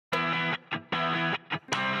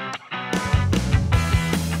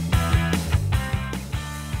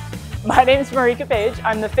My name is Marika Page.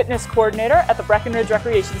 I'm the fitness coordinator at the Breckenridge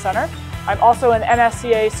Recreation Center. I'm also an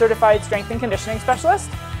NSCA certified strength and conditioning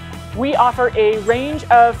specialist. We offer a range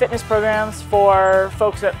of fitness programs for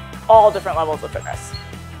folks at all different levels of fitness.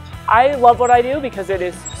 I love what I do because it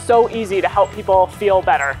is so easy to help people feel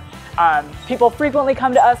better. People frequently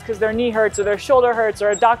come to us because their knee hurts or their shoulder hurts or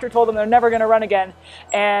a doctor told them they're never going to run again.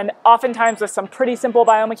 And oftentimes with some pretty simple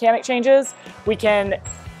biomechanic changes, we can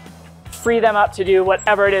free them up to do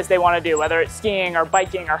whatever it is they want to do, whether it's skiing or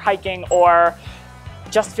biking or hiking or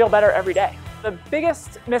just feel better every day. The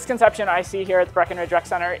biggest misconception I see here at the Breckenridge Rec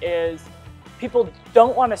Center is people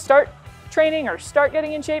don't want to start training or start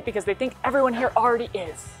getting in shape because they think everyone here already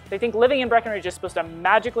is. They think living in Breckenridge is supposed to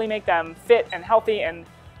magically make them fit and healthy and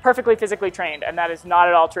perfectly physically trained, and that is not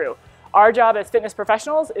at all true. Our job as fitness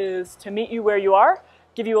professionals is to meet you where you are,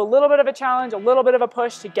 give you a little bit of a challenge, a little bit of a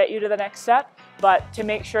push to get you to the next step, but to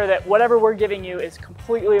make sure that whatever we're giving you is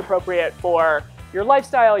completely appropriate for your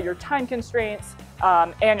lifestyle, your time constraints,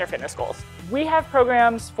 and your fitness goals. We have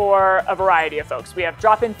programs for a variety of folks. We have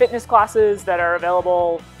drop-in fitness classes that are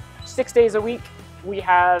available 6 days a week. We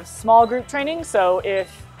have small group training, so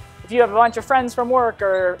if you have a bunch of friends from work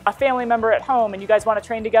or a family member at home and you guys want to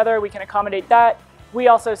train together, we can accommodate that. We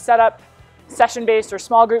also set up session-based or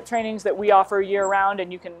small group trainings that we offer year-round,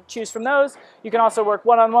 and you can choose from those. You can also work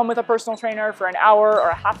one-on-one with a personal trainer for an hour or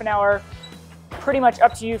a half an hour. Pretty much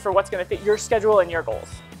up to you for what's going to fit your schedule and your goals.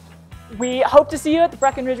 We hope to see you at the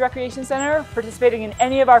Breckenridge Recreation Center participating in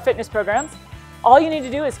any of our fitness programs. All you need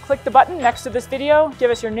to do is click the button next to this video,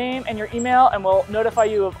 give us your name and your email, and we'll notify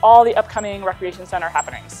you of all the upcoming Recreation Center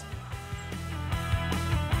happenings.